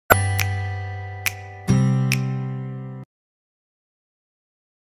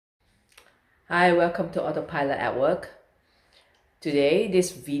Hi, welcome to Autopilot at Work. Today,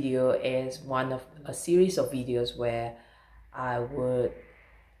 this video is one of a series of videos where I would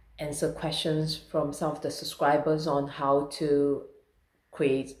answer questions from some of the subscribers on how to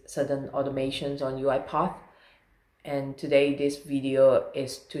create certain automations on UiPath. And today, this video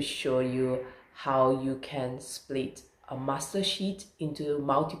is to show you how you can split a master sheet into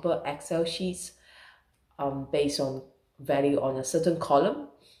multiple Excel sheets based on value on a certain column.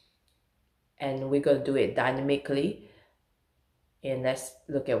 And we're going to do it dynamically. And let's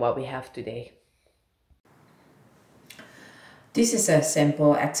look at what we have today. This is a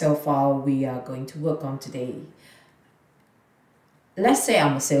sample Excel file we are going to work on today. Let's say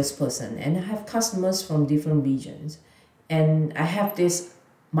I'm a salesperson and I have customers from different regions, and I have this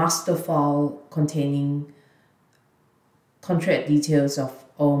master file containing contract details of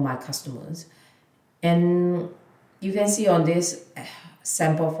all my customers. And you can see on this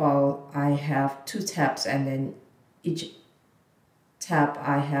sample file, I have two tabs, and then each tab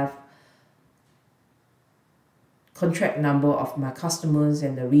I have contract number of my customers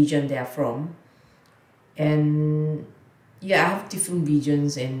and the region they are from. And yeah, I have different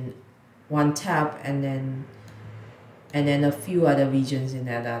regions in one tab, and then a few other regions in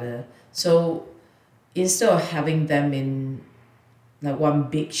another. So instead of having them in like one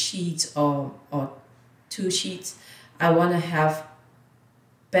big sheet or two sheets, I want to have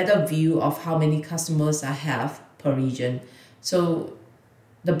better view of how many customers I have per region. So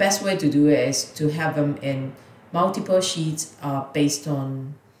the best way to do it is to have them in multiple sheets based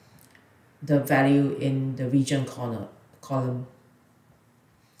on the value in the region column.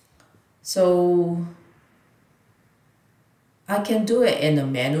 So I can do it in a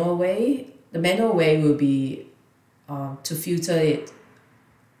manual way. The manual way will be to filter it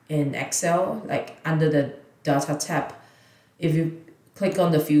in Excel, like under the data tab. If you click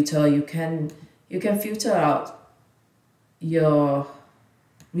on the filter, you can filter out your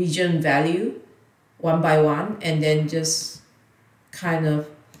region value one by one, and then just kind of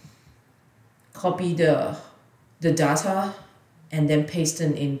copy the data and then paste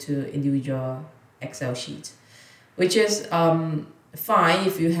it into individual Excel sheets, which is fine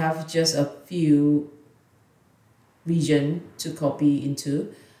if you have just a few region to copy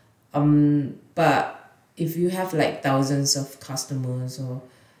into, but if you have like thousands of customers or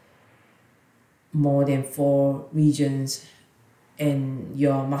more than 4 regions in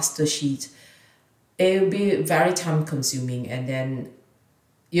your master sheet, it will be very time consuming, and then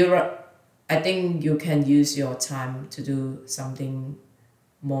I think you can use your time to do something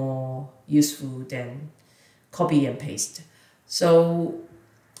more useful than copy and paste. So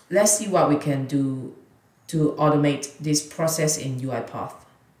let's see what we can do to automate this process in UiPath.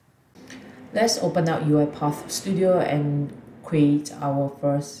 Let's open up UiPath Studio and create our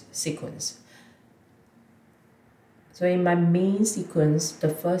first sequence. So in my main sequence, the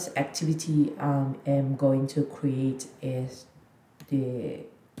first activity I am going to create is the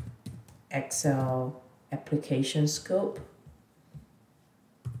Excel application scope.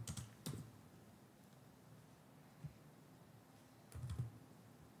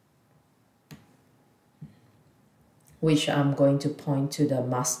 Which I'm going to point to the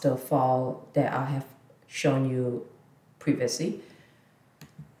master file that I have shown you previously.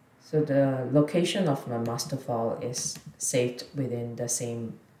 So the location of my master file is saved within the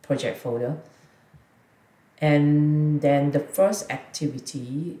same project folder. And then the first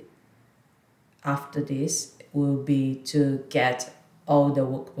activity after this will be to get all the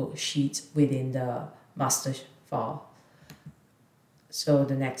workbook sheets within the master file. So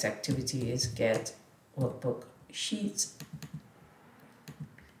the next activity is get workbook sheets,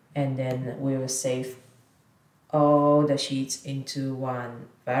 and then we will save all the sheets into one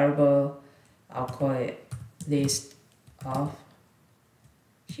variable. I'll call it list of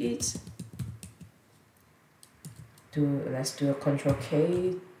sheets. Let's do a Control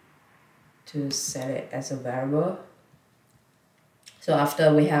K to set it as a variable. So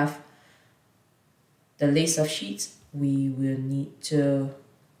after we have the list of sheets, we will need to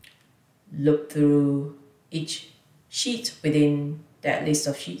loop through each sheet within that list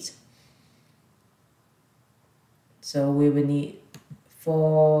of sheets. So we will need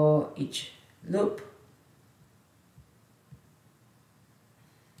for each loop.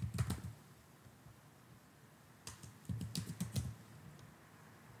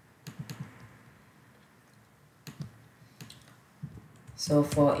 So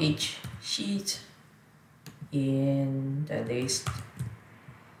for each sheet in the list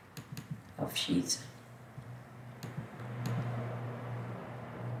of sheets,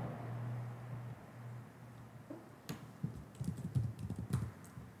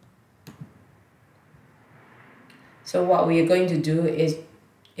 So what we are going to do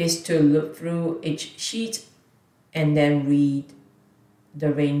is to look through each sheet and then read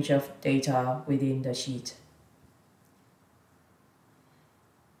the range of data within the sheet.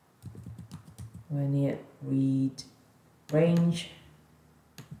 We need read range,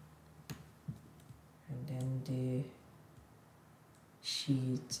 and then the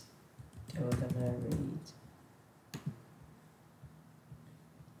sheet that we're gonna read.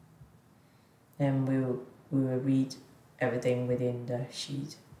 And we will read everything within the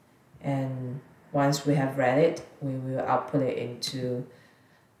sheet. And once we have read it, we will output it into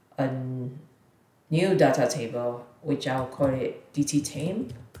a new data table, which I'll call it DT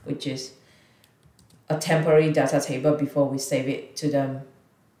temp, which is a temporary data table before we save it to the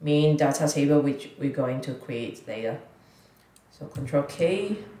main data table, which we're going to create later. So Control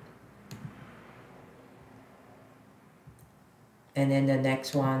K. And then the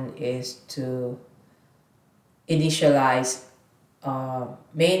next one is to initialize a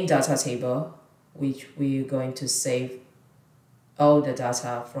main data table, which we're going to save all the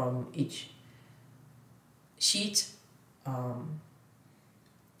data from each sheet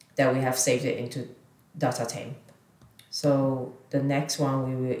that we have saved it into data temp. So the next one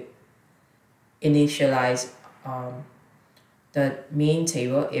we will initialize the main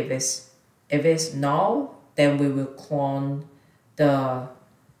table. If it's null, then we will clone the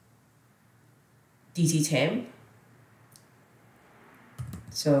DT temp.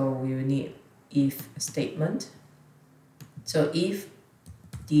 So we will need if statement. So if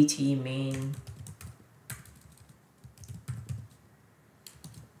DT main,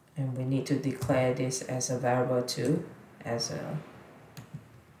 and we need to declare this as a variable too, as a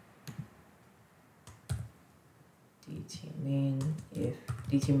DT main. If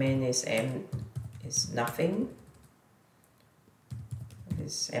DT main is nothing,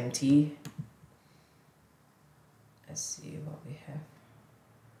 it's empty. Let's see what we have.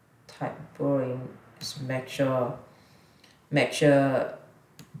 Type boring. Just make sure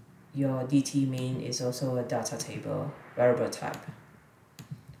your DT main is also a data table variable type.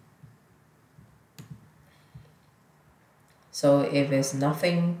 So if it's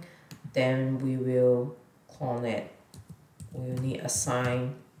nothing, then we will clone it. We will need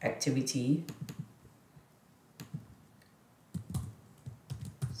assign activity.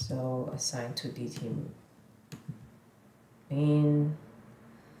 So assign to DT main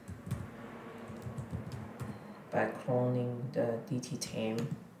by cloning the DT temp.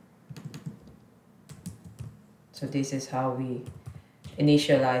 So this is how we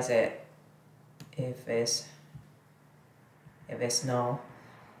initialize it if it's null.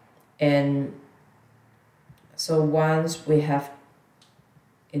 And so once we have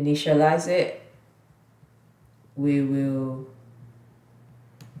initialized it, we will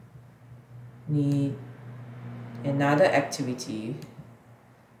need another activity,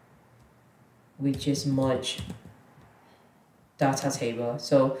 which is merge data table.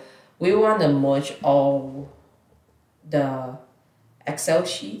 So we want to merge all the Excel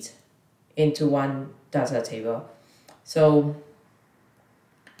sheet into one data table. So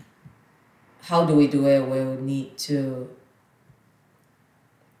how do we do it? We'll need to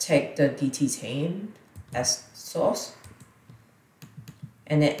take the DT temp as source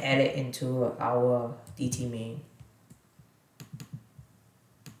and then add it into our DT main.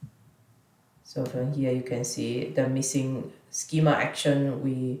 So from here you can see the missing schema action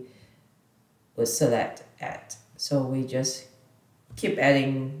we will select add. So we just keep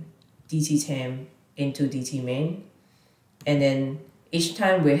adding DT temp into DT main, and then each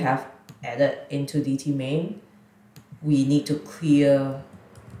time we have added into DT main, we need to clear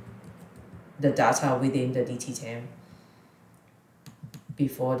the data within the DT temp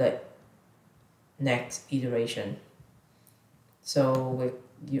before the next iteration. So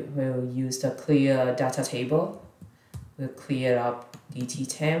we'll use the clear data table. We'll clear up DT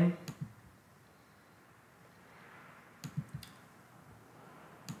temp.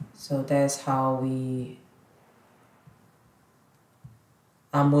 So that's how we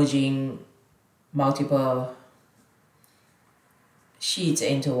are merging multiple sheets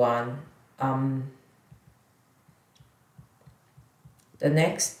into one. The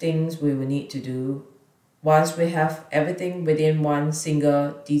next things we will need to do, once we have everything within one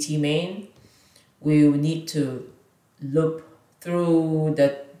single DT main, we will need to loop through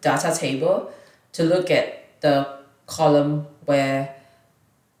the data table to look at the column where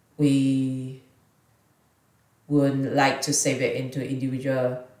we would like to save it into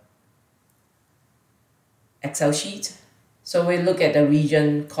individual Excel sheet. So we look at the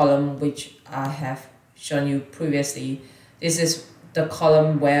region column, which I have shown you previously. This is the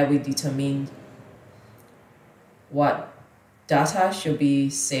column where we determine what data should be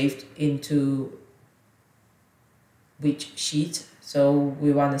saved into which sheet. So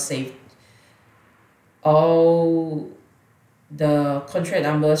we want to save all the contract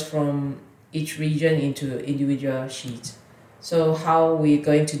numbers from each region into individual sheets. So how we're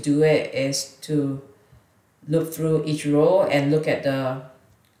going to do it is to look through each row and look at the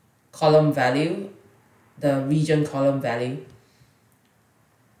column value, the region column value.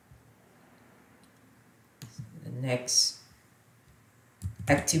 The next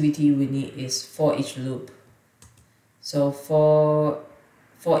activity we need is for each loop. So for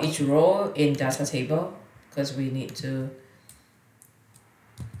each row in data table, because we need to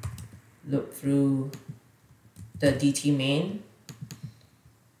look through the DT main,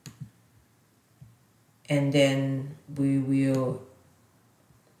 and then we will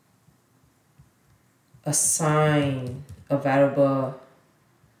assign a variable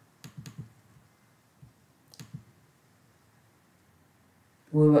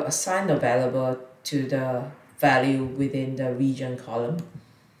to the value within the region column.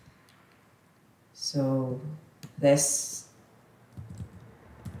 So let's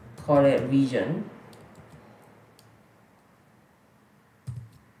call it region.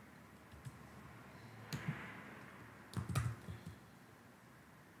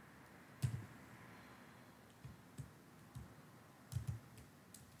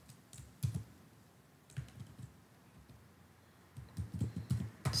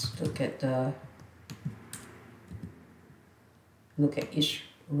 Let's look at each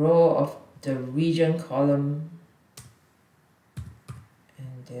row of the region column,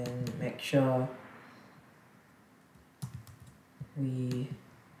 and then make sure we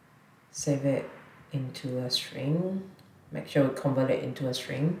save it into a string. Make sure we convert it into a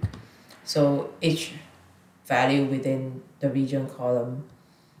string. So each value within the region column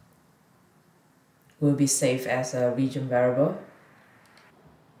will be saved as a region variable.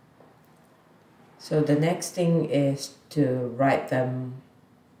 So the next thing is to write them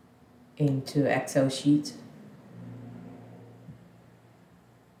into Excel sheet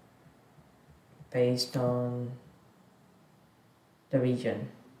based on the region.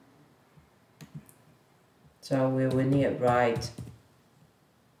 So we will need to write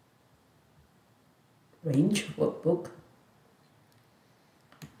range workbook.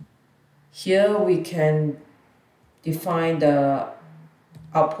 Here we can define the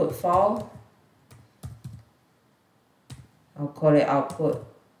output file. I'll call it output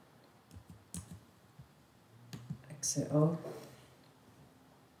Excel.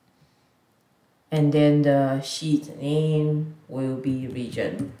 And then the sheet name will be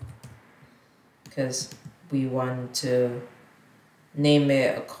region, because we want to name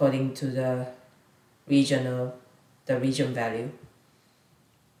it according to the region value.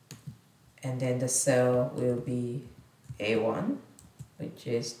 And then the cell will be A1, which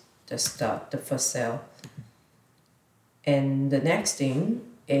is the first cell. And the next thing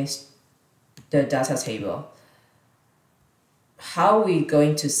is the data table. How are we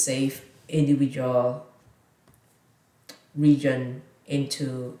going to save individual region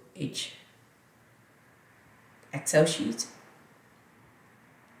into each Excel sheet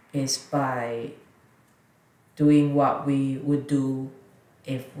is by doing what we would do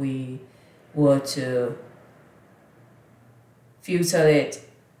if we were to filter it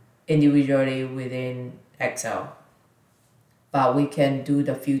individually within Excel. But we can do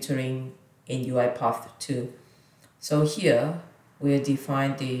the filtering in UiPath too. So here we'll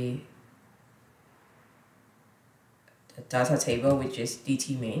define the data table, which is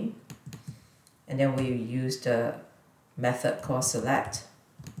DT main, and then we use the method called select.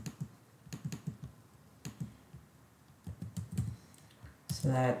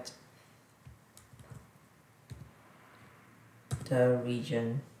 Select the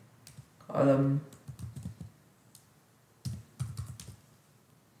region column.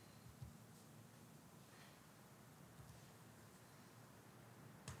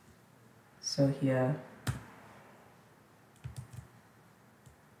 So here,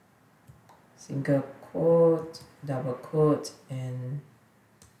 single quote, double quote, and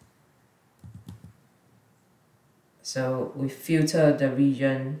so we filter the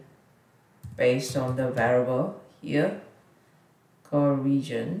region based on the variable here called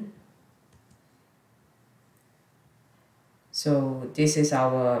region. So this is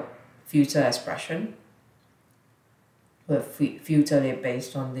our filter expression. We'll filter it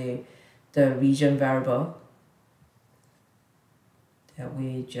based on the region variable that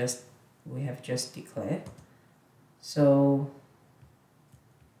we have just declared. So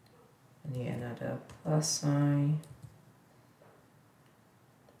I need another plus sign.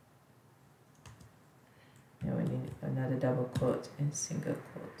 Now we need another double quote and single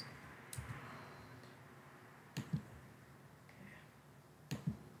quote.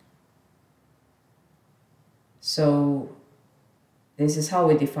 So this is how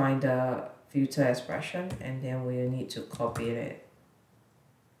we define the filter expression, and then we need to copy it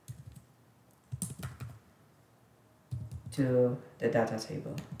to the data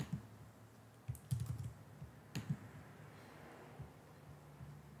table.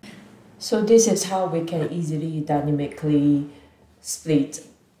 So this is how we can easily dynamically split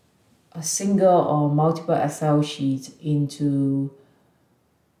a single or multiple Excel sheet into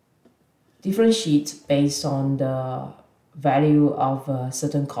different sheets based on the value of a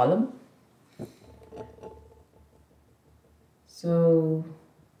certain column. So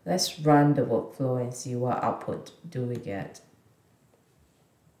let's run the workflow and see what output do we get.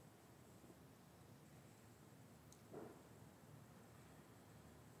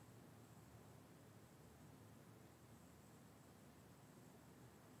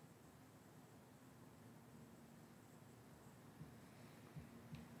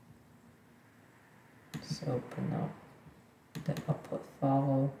 So open up the output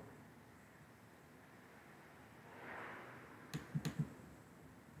file.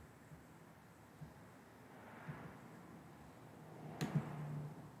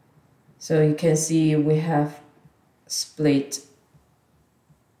 So you can see we have split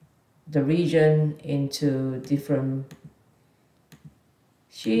the region into different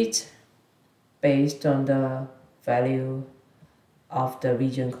sheets based on the value of the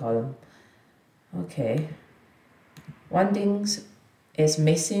region column. Okay, one thing is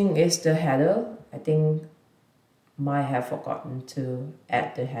missing is the header. I think might have forgotten to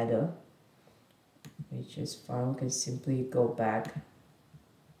add the header, which is fine. We can simply go back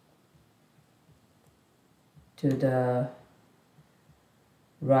to the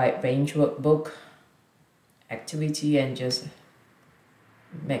right range workbook activity and just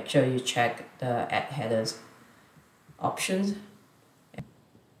make sure you check the add headers options.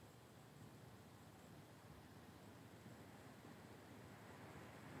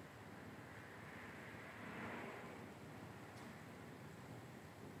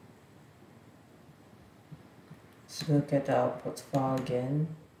 So look at the output file again.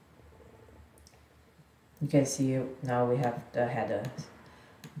 You can see now we have the headers.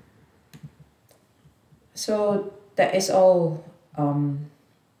 So that is all on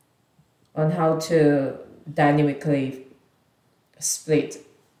how to dynamically split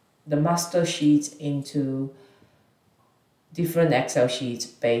the master sheet into different Excel sheets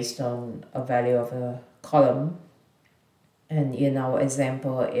based on a value of a column. And in our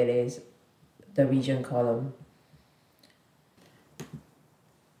example, it is the region column.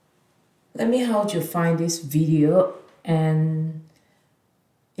 Let me help you find this video, and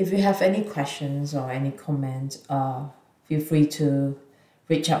if you have any questions or any comments, feel free to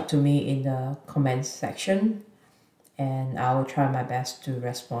reach out to me in the comments section, and I will try my best to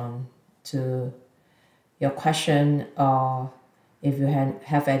respond to your question, or if you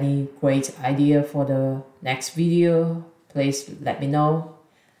have any great idea for the next video, please let me know.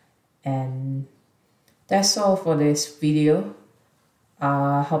 And that's all for this video.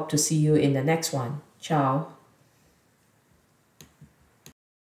 I hope to see you in the next one. Ciao.